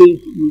doesn't seem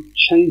to be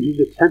changing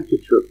the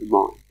temperature of the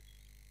mind.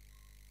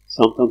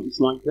 Sometimes it's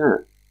like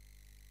that.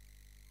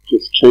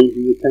 Just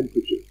changing the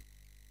temperature.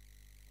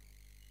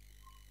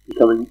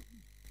 Becoming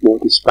more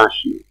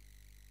dispassionate.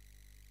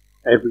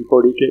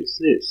 Everybody gets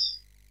this.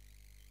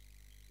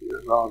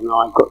 Rather than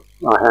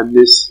I have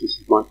this is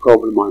my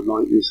problem, I'm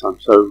like this, I'm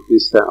so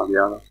this, that, or the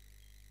other.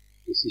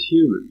 This is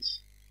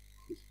humans.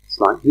 It's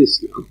like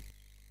this now.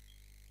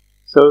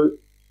 So,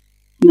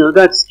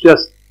 that's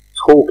just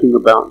talking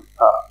about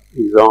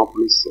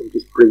examples. I'm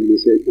just bringing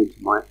this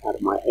out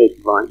of my head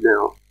right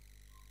now.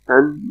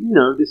 And,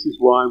 this is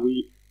why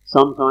we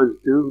sometimes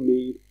do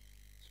need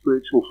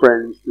spiritual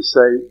friends to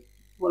say,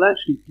 well,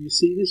 actually, do you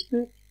see this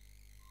bit?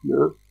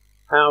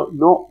 How,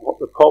 not what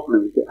the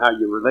problem is, but how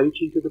you're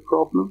relating to the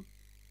problem.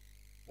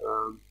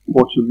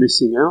 What you're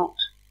missing out.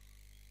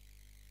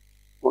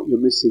 What you're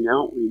missing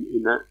out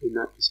in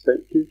that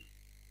perspective.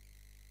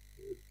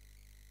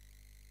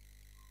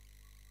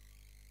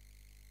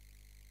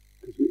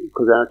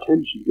 Because our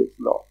attention gets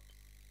lost.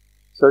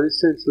 So this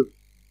sense of,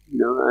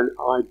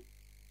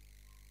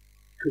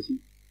 because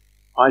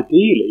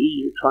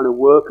ideally you're trying to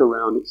work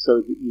around it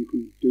so that you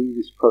can do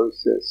this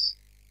process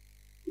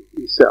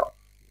yourself.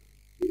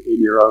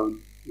 in your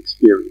own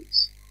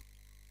experience.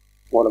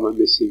 What am I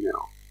missing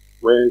out?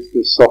 Where's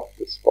the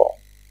softer spot?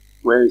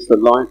 Where's the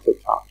lighter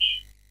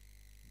touch?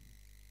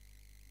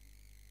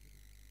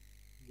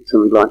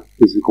 Something like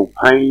physical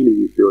pain, and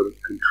you feel the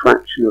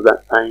contraction of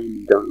that pain,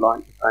 you don't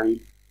like the pain.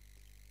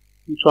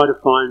 You try to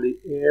find the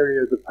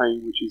area of the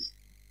pain which is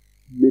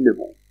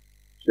minimal.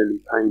 Generally,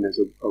 pain has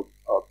a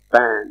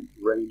band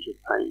range of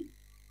pain,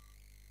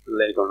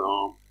 leg or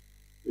arm,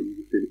 and you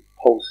can feel it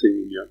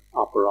pulsing in your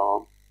upper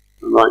arm,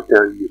 and right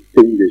down in your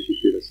fingers you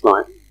feel a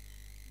slight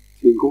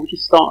tingle.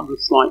 Just start with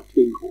a slight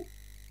tingle,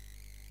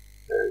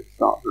 and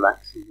start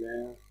relaxing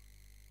there,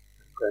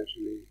 and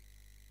gradually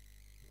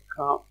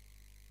look up.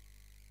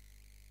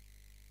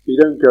 So you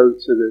don't go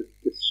to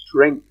the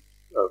strength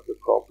of the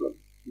problem,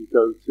 you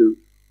go to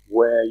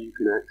where you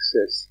can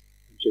access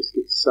and just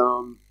get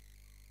some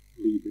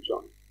leverage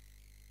on it.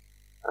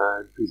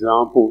 And for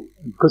example,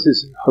 because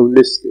it's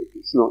holistic,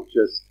 it's not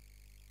just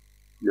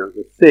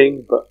the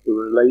thing, but the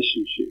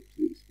relationship to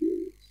the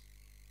experience.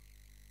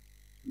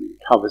 It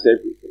covers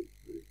everything.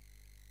 Really.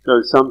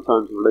 So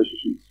sometimes the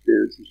relationship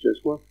experience is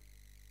just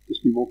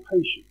be more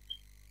patient.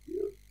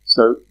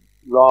 So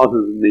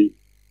rather than the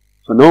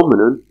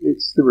phenomenon,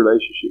 it's the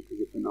relationship to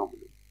the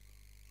phenomenon.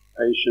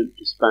 Patient,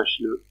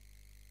 dispassionate,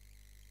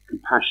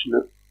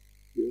 compassionate,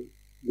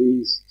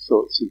 these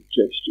sorts of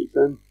gestures.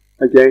 And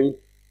again,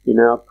 in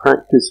our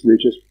practice, we're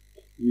just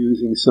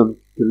using some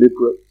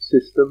deliberate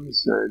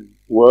systems and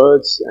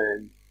words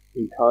and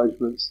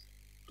encouragements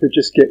to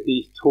just get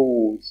these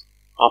tools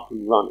up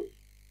and running.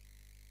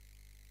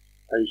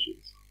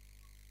 Patience,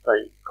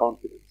 faith,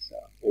 confidence,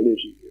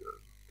 energy,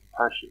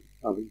 compassion,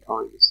 loving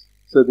kindness.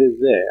 So they're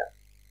there,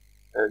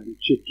 and the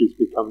chitta is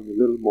becoming a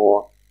little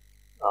more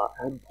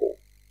ample,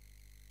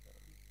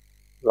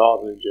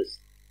 rather than just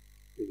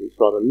in its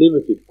rather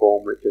limited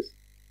form, where it just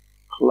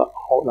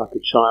like a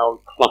child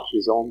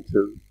clutches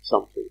onto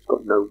something. It's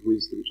got no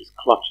wisdom, it just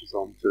clutches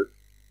onto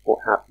what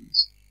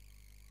happens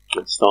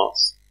and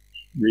starts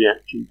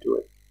reacting to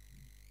it.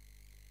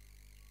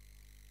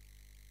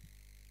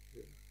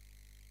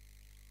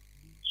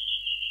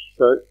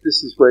 So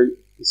this is where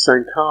the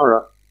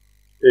sankhara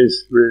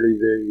is really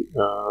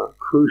the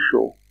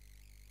crucial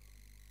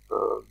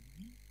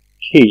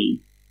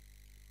key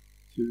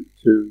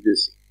to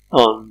this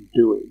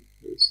undoing.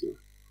 In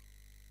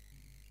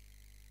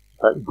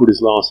fact, Buddha's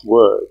last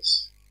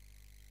words,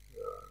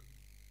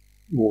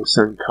 all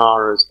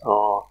sankharas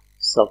are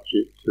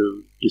subject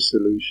to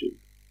dissolution.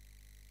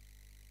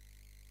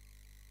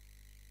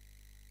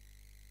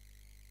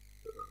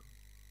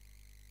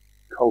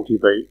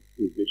 Cultivate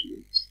with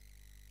vigilance.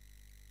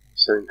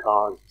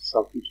 Sankharas are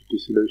subject to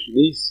dissolution.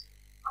 These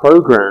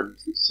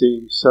programs that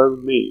seem so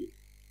me,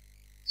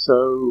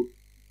 so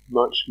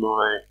much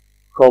my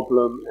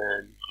problem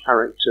and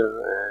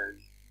character and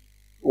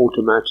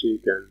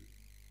automatic, and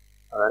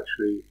are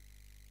actually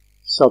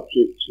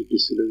subject to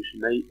dissolution.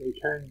 They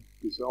can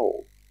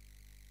dissolve.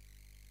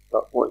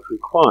 But what's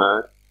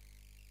required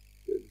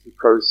is the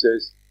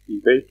process,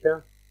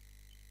 viveka,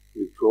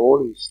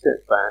 withdrawal, you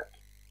step back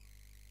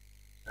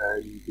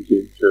and you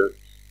begin to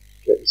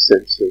get a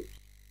sense of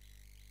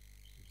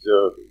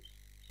observing,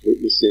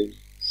 witnessing,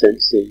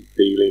 sensing,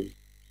 feeling,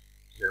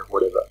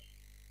 whatever.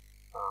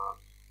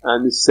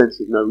 And this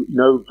sense of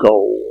no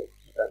goal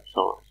at that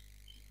time.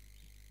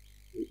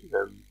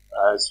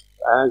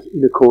 As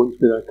in accordance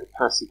with our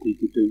capacity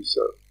to do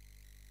so.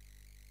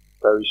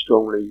 Very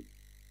strongly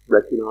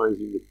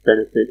recognizing the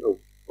benefit of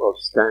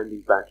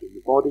standing back in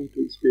the body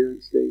to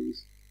experience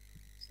things,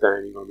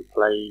 standing on the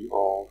plane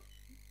of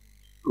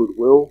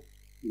goodwill,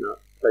 a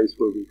place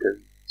where we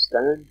can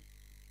stand.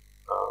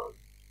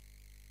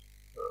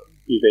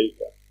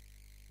 Viveka.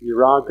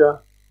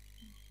 Viraga,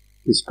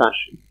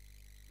 dispassion.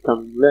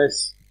 Becoming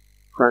less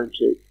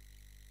frantic,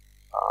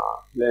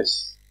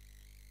 less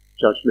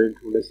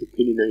judgmental, less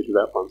opinionated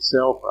about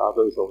oneself or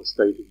others or a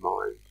state of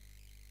mind.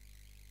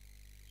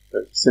 So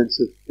it's a sense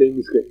of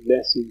things get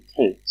less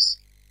intense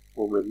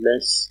when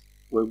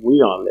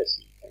we are less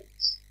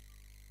intense,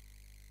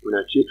 when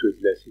our citta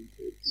is less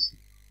intense.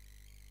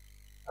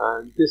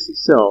 And this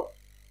itself,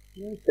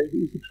 takes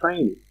easy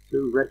training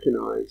to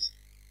recognize.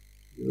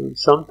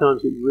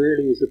 Sometimes it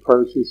really is a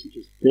process of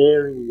just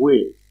bearing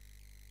with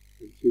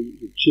until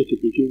the citta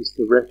begins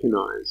to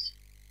recognize,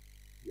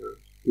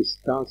 this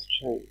does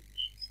change,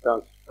 this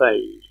does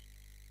fade,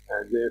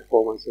 and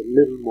therefore one's a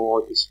little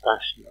more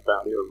dispassionate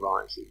about it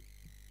arising.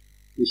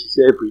 This is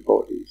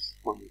everybody's.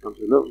 One becomes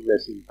a little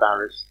less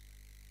embarrassed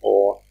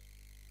or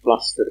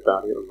flustered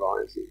about it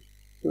arising.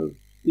 So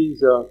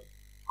these are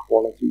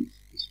qualities: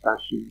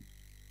 dispassion,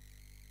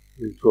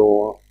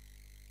 withdrawal,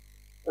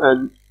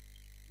 and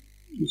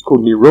it's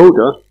called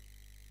nirodha,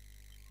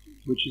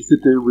 which is to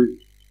do with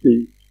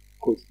the, of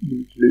course,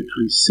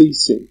 literally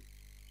ceasing,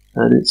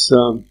 and it's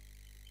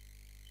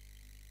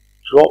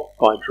drop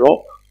by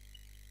drop,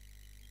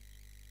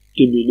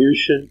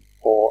 diminution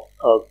or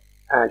of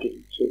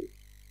adding to,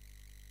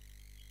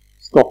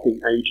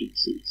 stopping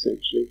agency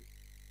essentially.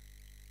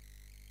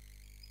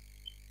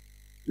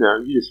 Now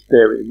you just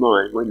bear it in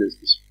mind when there's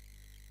this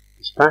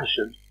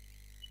dispassion,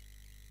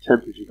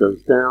 temperature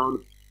goes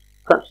down,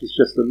 perhaps there's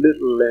just a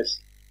little less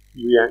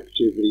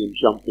reactivity and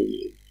jumping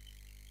in,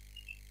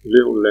 a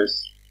little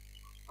less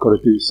got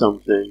to do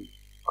something,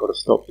 got to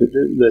stop it,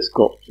 less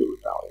got to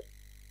about it.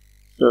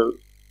 So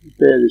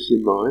bear this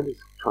in mind as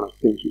kind of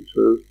think it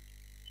through,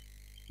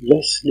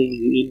 lessening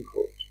the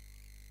input.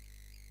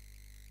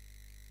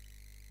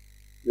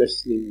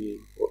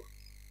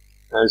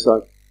 As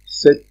I've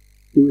said,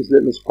 do as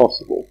little as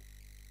possible.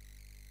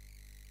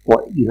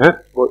 What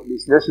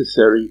is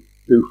necessary,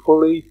 do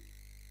fully,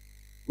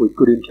 with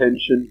good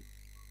intention.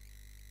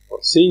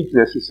 What seems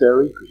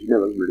necessary, because you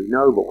never really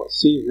know, but what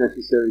seems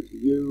necessary to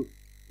you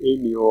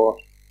in your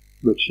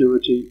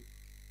maturity,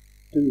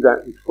 do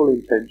that with full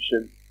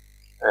intention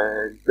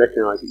and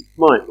recognise it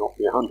might not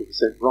be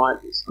 100% right,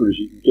 but as good as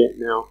you can get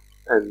now,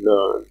 and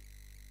learn.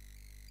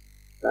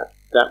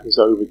 That was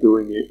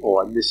overdoing it,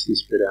 or I missed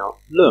this bit out.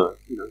 Learn,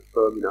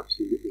 firm enough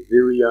so you get the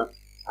virya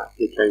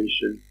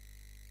application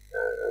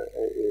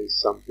is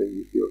something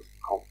you feel some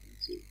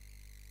confidence in.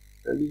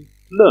 And you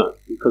learn,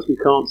 because we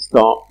can't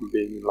start from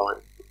being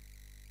enlightened.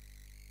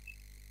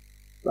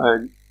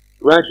 And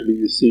gradually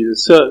you see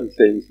there's certain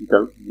things you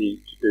don't need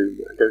to do,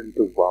 you don't need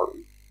to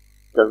worry,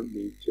 don't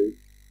need to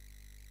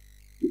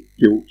get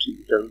guilty,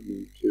 you don't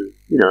need to,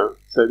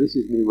 so this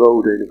is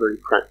Nirodha in a very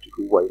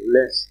practical way,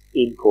 less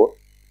input,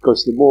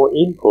 because the more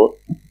input,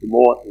 the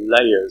more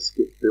layers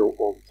get built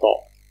on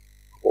top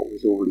of what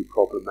was already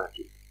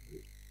problematic.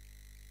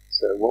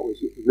 So what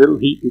was a little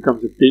heap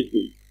becomes a big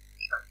heap.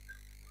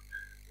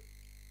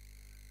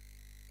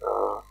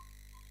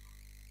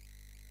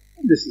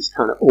 This is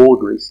kind of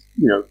ordinary,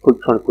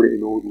 trying to put it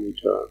in ordinary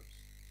terms.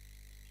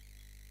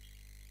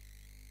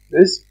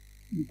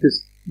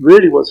 Because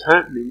really what's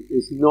happening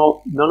is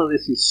none of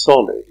this is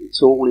solid,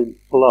 it's all in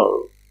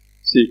flow.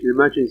 So you can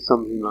imagine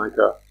something like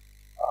a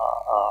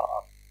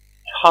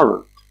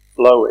current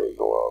flowing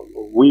or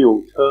a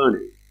wheel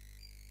turning,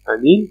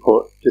 and the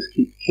input just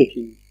keeps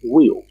kicking the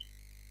wheel,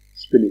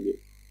 spinning it.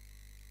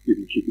 You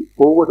can kick it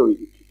forward or you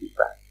can kick it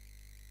back.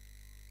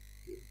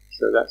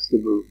 So that's the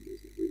movement,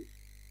 isn't it? We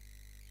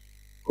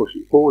push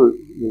it forward,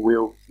 the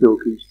wheel still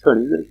keeps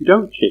turning. If you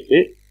don't kick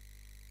it,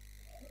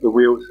 the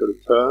wheel sort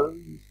of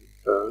turns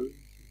and turns,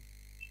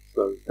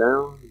 slows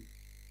down,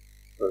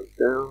 slows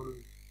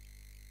down,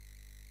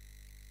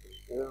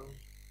 slows down,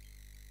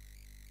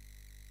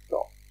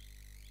 stops.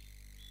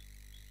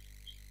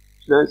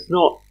 Now it's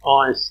not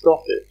I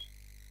stop it.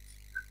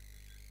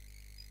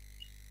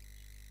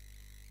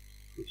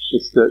 It's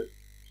just that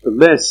the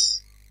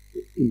less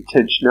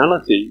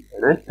intentionality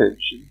and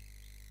attention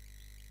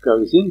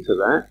goes into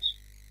that,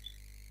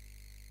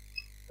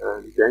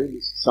 and again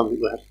this is something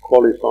we'll have to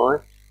qualify,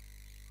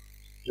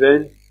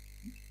 then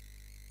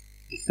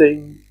the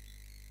thing,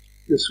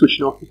 you're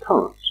switching off the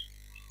current,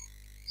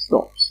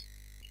 stops.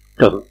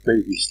 Doesn't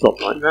maybe stop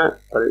like that,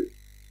 but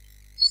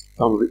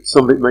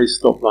some of it may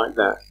stop like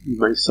that. You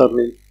may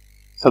suddenly,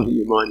 something in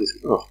your mind is,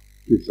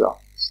 gives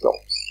up,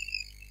 stops.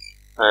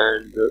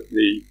 And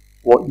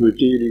what you're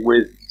dealing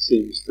with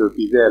seems to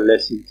be there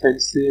less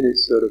intensely, and it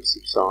sort of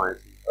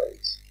subsides and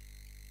fades.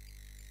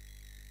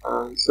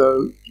 And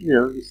so,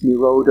 this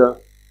Nirodha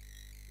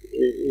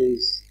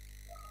is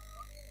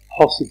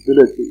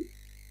possibility.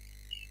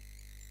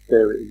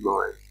 Bear it in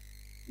mind.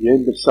 The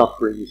end of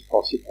suffering is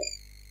possible.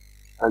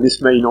 And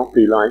this may not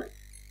be like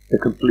the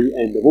complete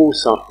end of all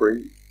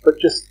suffering, but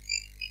just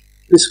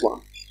this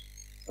one.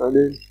 And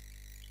then,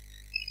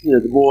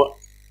 the more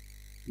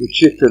the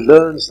chitta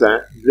learns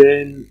that,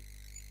 then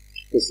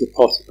there's the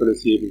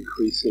possibility of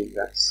increasing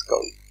that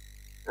scope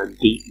and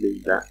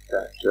deepening that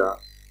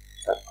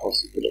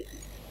possibility.